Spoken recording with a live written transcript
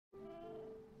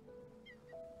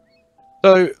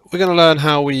So we're going to learn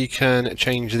how we can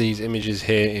change these images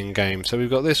here in game. So we've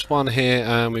got this one here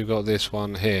and we've got this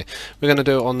one here. We're going to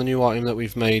do it on the new item that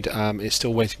we've made. It's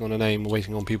still waiting on a name, we're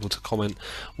waiting on people to comment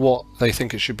what they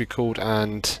think it should be called,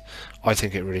 and I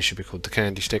think it really should be called the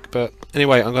candy stick. But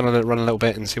anyway, I'm going to run a little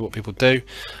bit and see what people do.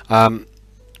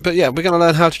 But yeah, we're going to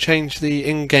learn how to change the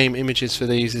in-game images for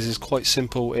these. This is quite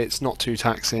simple, it's not too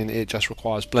taxing, it just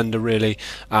requires Blender really,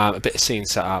 a bit of scene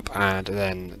setup, and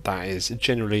then that is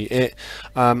generally it.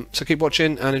 So keep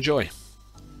watching and enjoy.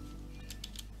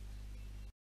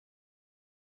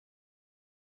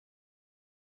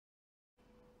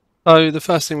 So the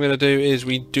first thing we're going to do is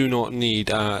we do not need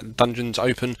Dungeons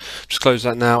open, just close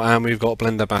that now, and we've got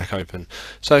Blender back open.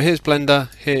 So here's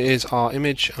Blender, here is our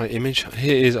image,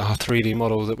 here is our 3D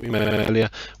model that we made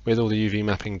earlier with all the UV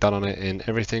mapping done on it and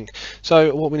everything.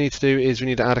 So what we need to do is we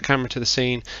need to add a camera to the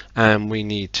scene and we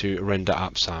need to render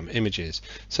up some images.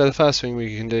 So the first thing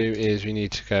we can do is we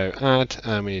need to go add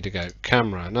and we need to go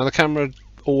camera. Now the camera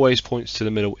always points to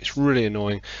the middle, it's really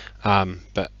annoying,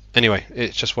 but anyway,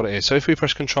 it's just what it is. So if we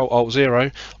press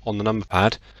Ctrl-Alt-0 on the number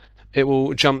pad, it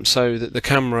will jump so that the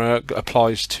camera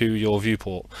applies to your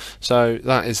viewport. So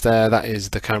that is there, that is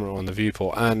the camera on the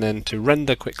viewport. And then to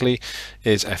render quickly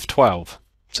is F12.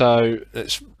 So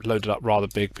it's loaded up rather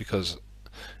big because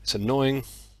it's annoying.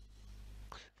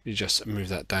 You just move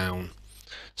that down.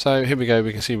 So here we go,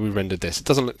 we can see we rendered this. It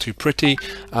doesn't look too pretty,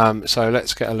 so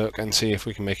let's get a look and see if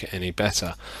we can make it any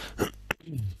better.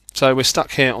 So we're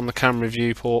stuck here on the camera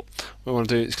viewport. What we want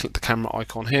to do is click the camera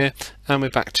icon here, and we're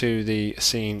back to the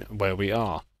scene where we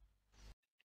are.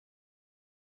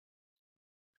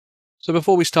 So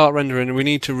before we start rendering, we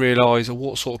need to realise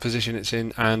what sort of position it's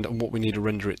in and what we need to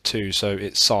render it to. So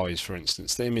its size, for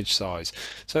instance, the image size.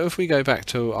 So if we go back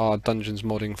to our Dungeons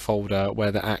modding folder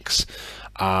where the axe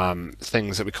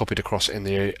things that we copied across in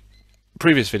the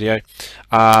previous video,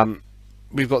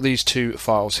 we've got these two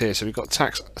files here. So we've got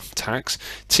tax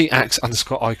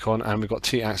underscore icon, and we've got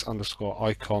tax underscore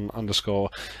icon underscore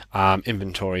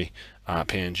inventory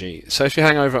PNG. So if you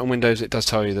hang over on Windows, it does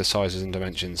tell you the sizes and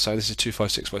dimensions. So this is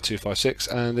 256 by 256,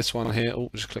 and this one here,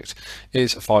 just clicked,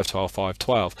 is 512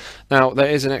 512. Now there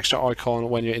is an extra icon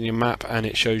when you're in your map, and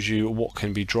it shows you what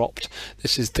can be dropped.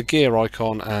 This is the gear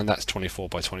icon, and that's 24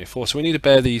 by 24. So we need to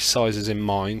bear these sizes in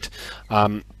mind.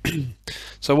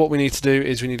 So what we need to do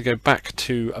is we need to go back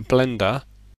to a Blender.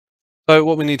 So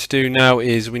what we need to do now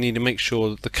is we need to make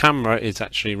sure that the camera is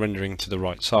actually rendering to the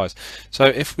right size. So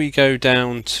if we go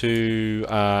down to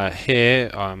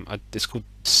here, it's called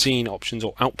scene options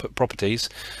or output properties.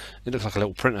 It looks like a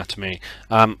little printer to me.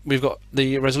 We've got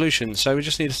the resolution, so we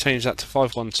just need to change that to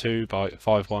 512 by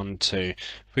 512.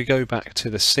 If we go back to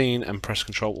the scene and press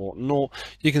Ctrl-Alt-0,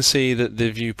 you can see that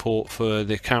the viewport for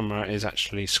the camera is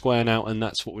actually square now, and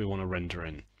that's what we want to render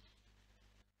in.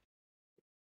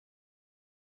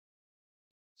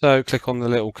 So click on the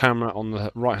little camera on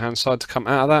the right hand side to come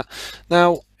out of that.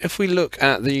 Now if we look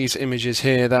at these images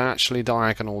here, they're actually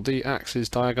diagonal. The axis is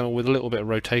diagonal with a little bit of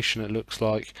rotation, it looks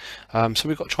like. So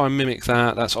we've got to try and mimic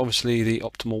that. That's obviously the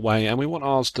optimal way, and we want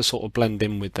ours to sort of blend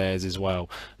in with theirs as well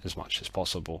as much as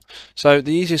possible. So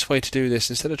the easiest way to do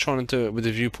this, instead of trying to do it with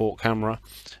the viewport camera,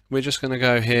 we're just going to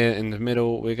go here in the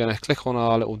middle. We're going to click on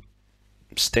our little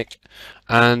stick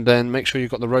and then make sure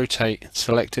you've got the rotate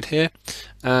selected here,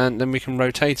 and then we can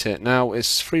rotate it. Now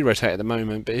it's free rotate at the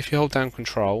moment, but if you hold down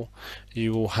control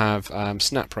you will have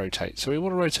snap rotate. So we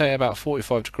want to rotate about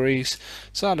 45 degrees.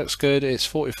 So that looks good, it's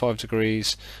 45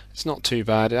 degrees, it's not too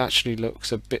bad. It actually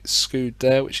looks a bit skewed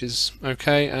there, which is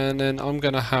okay, and then I'm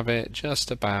going to have it just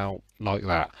about like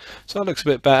that. So it looks a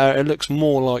bit better, it looks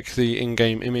more like the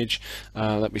in-game image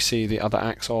that we see the other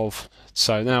acts of.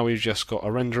 So now we've just got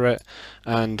to render it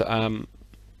and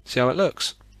see how it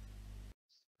looks.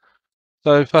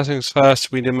 So first things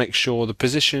first, we need to make sure the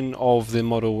position of the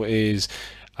model is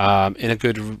in a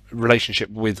good relationship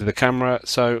with the camera.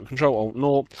 So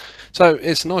Ctrl-Alt-0. So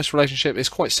it's a nice relationship, it's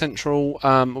quite central,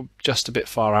 just a bit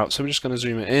far out, so we're just going to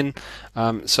zoom it in.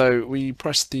 So we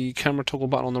press the camera toggle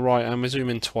button on the right and we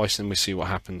zoom in twice and we see what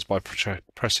happens by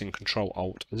pressing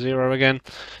Ctrl-Alt-0 again.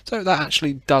 So that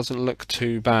actually doesn't look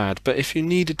too bad, but if you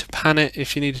needed to pan it,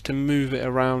 if you needed to move it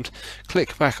around,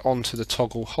 click back onto the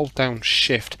toggle, hold down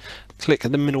shift, click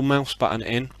the middle mouse button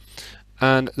in,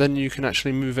 and then you can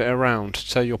actually move it around,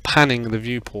 so you're panning the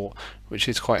viewport, which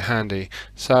is quite handy.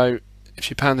 So if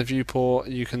you pan the viewport,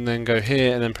 you can then go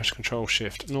here and then press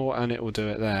Ctrl-Shift-0 and it will do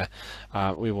it there.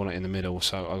 We want it in the middle,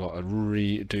 so I've got to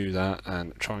redo that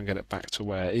and try and get it back to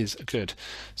where it is good.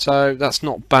 So that's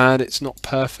not bad, it's not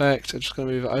perfect. I'm just going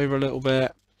to move it over a little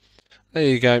bit. There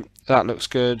you go, that looks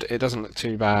good, it doesn't look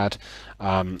too bad.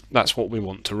 That's what we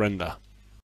want to render.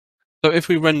 So if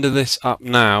we render this up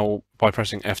now by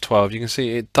pressing F12, you can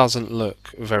see it doesn't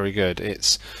look very good.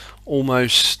 It's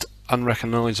almost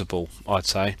unrecognizable, I'd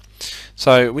say.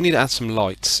 So we need to add some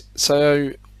lights.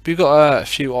 So we've got a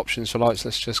few options for lights.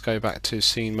 Let's just go back to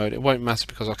scene mode. It won't matter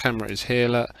because our camera is here,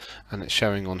 look, and it's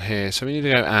showing on here. So we need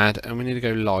to go add and we need to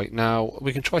go light. Now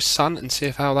we can try sun and see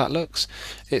how that looks.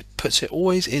 It puts it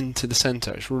always into the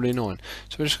center. It's really annoying.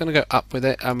 So we're just going to go up with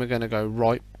it and we're going to go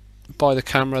right by the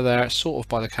camera there, sort of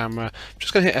by the camera. I'm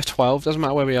just going to hit F12, doesn't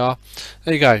matter where we are.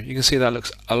 There you go. You can see that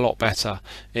looks a lot better.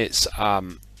 It's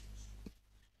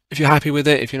if you're happy with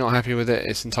it, if you're not happy with it,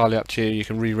 it's entirely up to you. You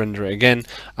can re-render it again.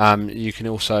 You can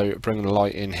also bring the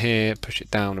light in here, push it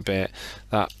down a bit.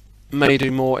 That may do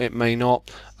more, it may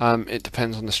not. It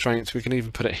depends on the strength. We can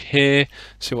even put it here,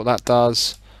 see what that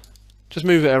does. Just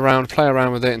move it around, play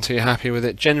around with it until you're happy with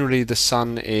it. Generally the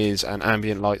sun is an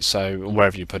ambient light, so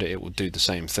wherever you put it, it will do the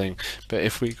same thing. But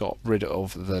if we got rid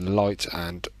of the light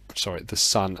and, sorry, the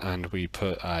sun, and we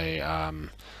put a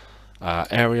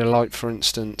area light, for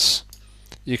instance,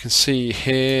 you can see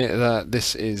here that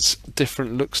this is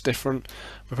different, looks different.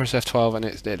 We press F12 and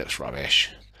it looks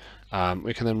rubbish.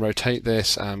 We can then rotate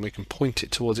this and we can point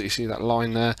it towards it. You see that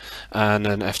line there, and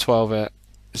then F12 it.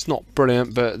 It's not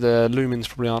brilliant, but the lumens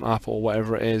probably aren't up or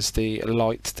whatever it is. The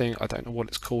light thing, I don't know what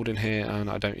it's called in here, and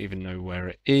I don't even know where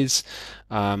it is.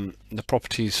 The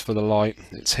properties for the light,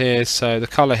 it's here. So the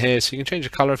color here, so you can change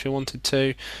the color if you wanted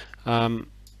to.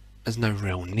 There's no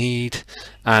real need,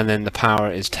 and then the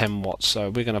power is 10 watts, so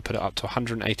we're going to put it up to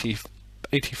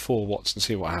 184 watts and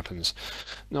see what happens.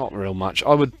 Not real much.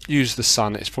 I would use the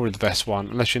sun, it's probably the best one,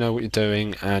 unless you know what you're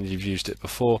doing and you've used it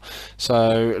before.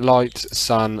 So light,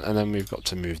 sun, and then we've got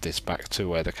to move this back to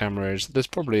where the camera is. There's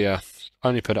probably a, I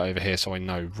only put it over here so I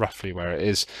know roughly where it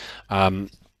is.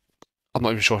 I'm not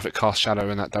even sure if it casts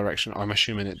shadow in that direction. I'm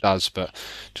assuming it does, but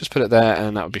just put it there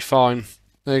and that would be fine.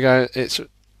 There you go. It's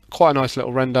quite a nice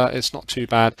little render. It's not too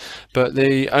bad, but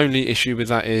the only issue with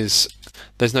that is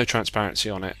there's no transparency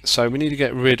on it. So we need to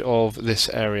get rid of this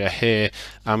area here,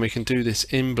 and we can do this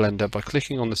in Blender by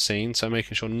clicking on the scene, so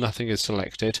making sure nothing is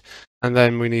selected, and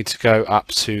then we need to go up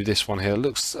to this one here. It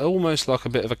looks almost like a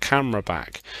bit of a camera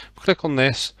back. Click on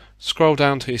this, scroll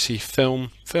down till you see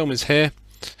film. Film is here.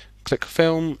 Click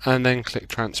film and then click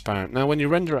transparent. Now when you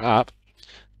render it up,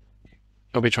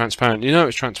 it'll be transparent. You know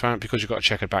it's transparent because you've got a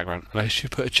checkered background. Unless you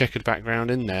put a checkered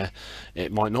background in there, it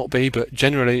might not be, but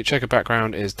generally checkered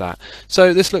background is that.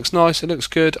 So this looks nice, it looks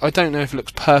good. I don't know if it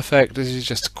looks perfect. This is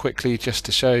just quickly just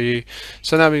to show you.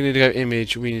 So now we need to go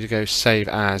image, we need to go save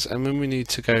as, and then we need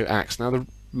to go axe. Now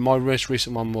my most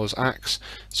recent one was axe,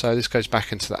 so this goes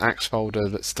back into the axe folder.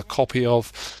 That's the copy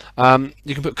of.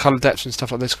 You can put color depths and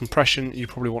stuff like this. Compression you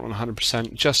probably want on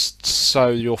 100%, just so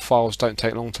your files don't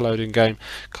take long to load in game.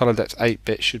 Color depth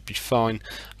 8-bit should be fine.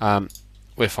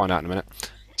 We'll find out in a minute.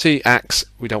 T-axe,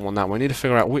 we don't want that one. We need to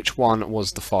figure out which one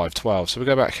was the 512. So we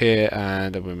go back here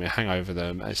and when we hang over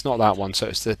them, it's not that one, so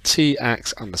it's the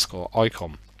T-axe underscore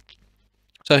icon.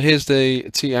 So here's the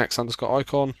T-axe underscore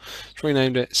icon. Just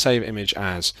renamed it, save image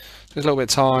as. Takes a little bit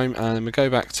of time, and then we go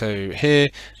back to here,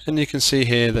 and you can see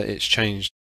here that it's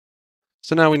changed.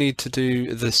 So now we need to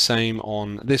do the same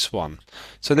on this one.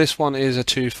 So this one is a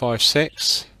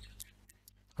 256.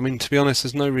 I mean, to be honest,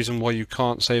 there's no reason why you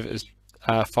can't save it as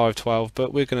 512,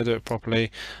 but we're going to do it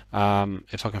properly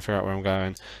if I can figure out where I'm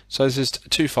going. So this is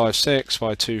 256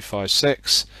 by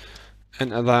 256.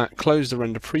 Enter that, close the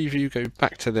render preview, go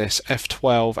back to this,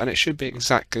 F12, and it should be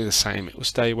exactly the same. It will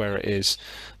stay where it is.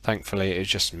 Thankfully, it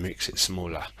just makes it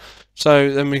smaller.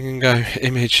 So then we can go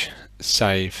image,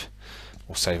 save,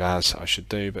 or save as I should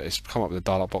do, but it's come up with a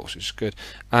dialog box, which is good.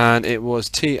 And it was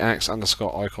T-axe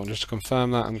underscore icon. Just to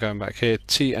confirm that, I'm going back here,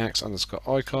 T-axe underscore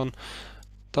icon.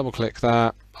 Double click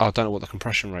that. I don't know what the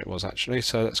compression rate was actually,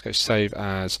 so let's go save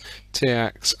as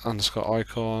T-axe underscore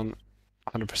icon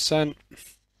 100%.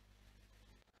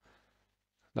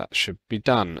 That should be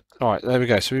done. Alright, there we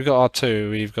go. So we've got our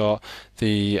two. We've got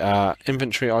the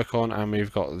inventory icon and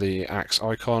we've got the axe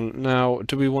icon. Now,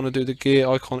 do we want to do the gear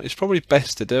icon? It's probably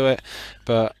best to do it,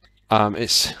 but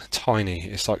it's tiny.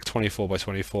 It's like 24 by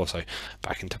 24. So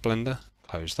back into Blender,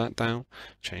 close that down,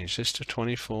 change this to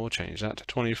 24, change that to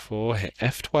 24, hit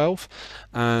F12,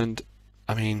 and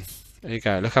I mean, there you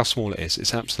go. Look how small it is.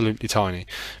 It's absolutely tiny.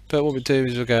 But what we do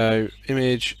is we'll go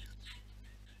image,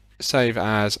 save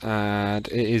as, and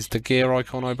it is the gear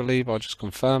icon, I believe. I'll just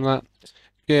confirm that.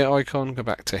 Gear icon, go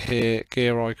back to here,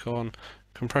 gear icon,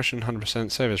 compression 100%,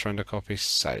 save as render copy,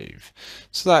 save.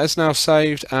 So that is now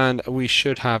saved, and we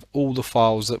should have all the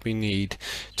files that we need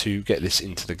to get this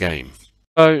into the game.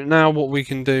 So now what we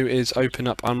can do is open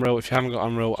up Unreal. If you haven't got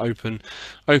Unreal open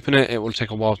it. It will take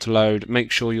a while to load.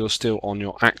 Make sure you're still on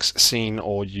your axe scene,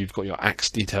 or you've got your axe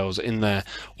details in there,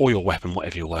 or your weapon,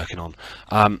 whatever you're working on.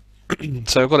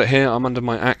 So I've got it here. I'm under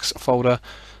my axe folder,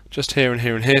 just here and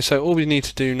here and here. So all we need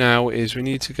to do now is we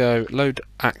need to go load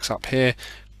axe up here,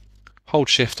 hold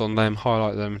shift on them,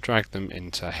 highlight them, drag them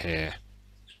into here.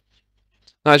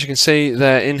 Now, as you can see,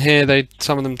 they're in here.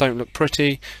 Some of them don't look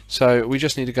pretty, so we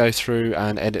just need to go through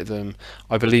and edit them.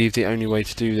 I believe the only way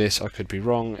to do this, I could be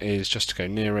wrong, is just to go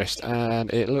nearest,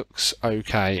 and it looks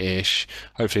okay-ish.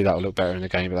 Hopefully that will look better in the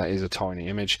game, but that is a tiny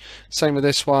image. Same with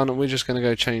this one. We're just going to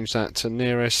go change that to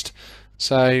nearest,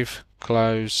 save,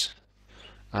 close,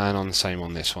 and on the same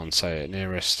on this one, say it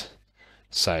nearest,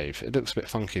 save. It looks a bit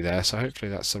funky there, so hopefully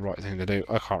that's the right thing to do.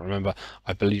 I can't remember.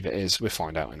 I believe it is. We'll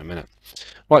find out in a minute.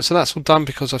 Right, so that's all done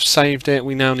because I've saved it.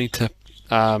 We now need to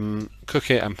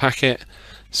cook it and pack it.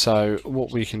 So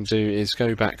what we can do is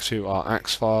go back to our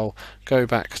axe file, go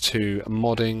back to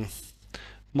modding,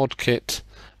 mod kit,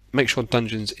 make sure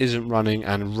Dungeons isn't running,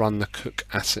 and run the cook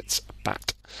assets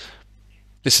bat.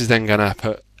 This is then going to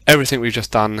put everything we've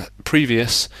just done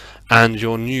previous and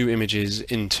your new images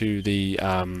into the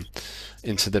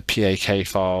PAK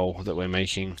file that we're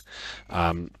making.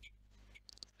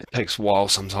 It takes a while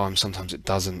sometimes it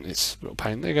doesn't. It's a real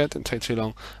pain. There you go, it didn't take too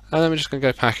long. And then we're just going to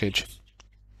go package.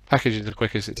 Package is the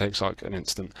quickest, it takes like an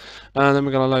instant. And then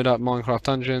we're going to load up Minecraft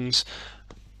Dungeons.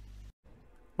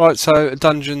 Right, so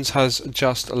Dungeons has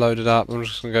just loaded up. I'm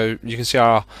just going to go, you can see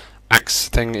our axe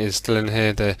thing is still in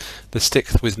here. The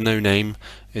stick with no name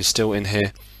is still in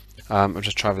here. I'm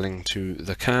just travelling to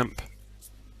the camp.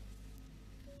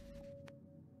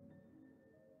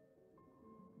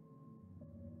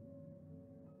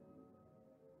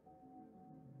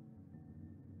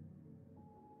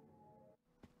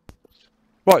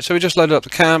 Right, so we just loaded up the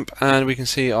camp and we can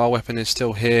see our weapon is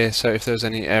still here, so if there's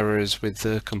any errors with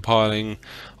the compiling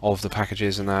of the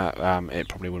packages and that, it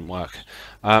probably wouldn't work.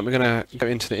 We're going to go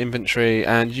into the inventory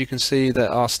and you can see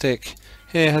that our stick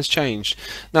here has changed.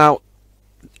 Now,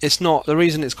 it's not, the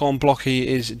reason it's gone blocky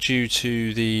is due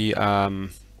to the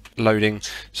loading.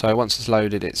 So once it's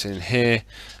loaded, it's in here.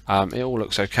 It all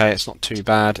looks okay, it's not too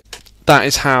bad. That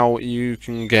is how you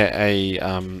can get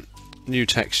a new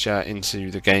texture into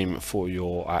the game for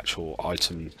your actual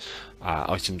items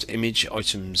image,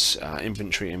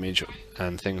 inventory image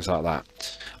and things like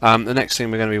that. The next thing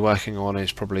we're going to be working on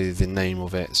is probably the name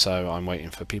of it, so I'm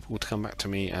waiting for people to come back to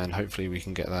me and hopefully we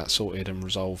can get that sorted and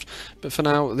resolved. But for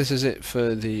now, this is it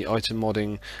for the item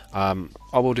modding.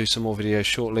 I will do some more videos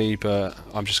shortly, but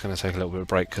I'm just going to take a little bit of a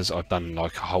break because I've done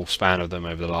like a whole span of them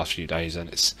over the last few days and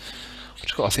I've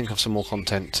just got to think of some more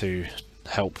content to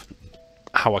help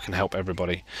how I can help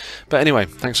everybody. But anyway,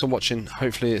 thanks for watching.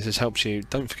 Hopefully this has helped you.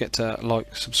 Don't forget to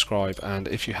like, subscribe, and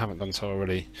if you haven't done so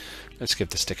already, let's give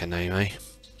the stick a name, eh?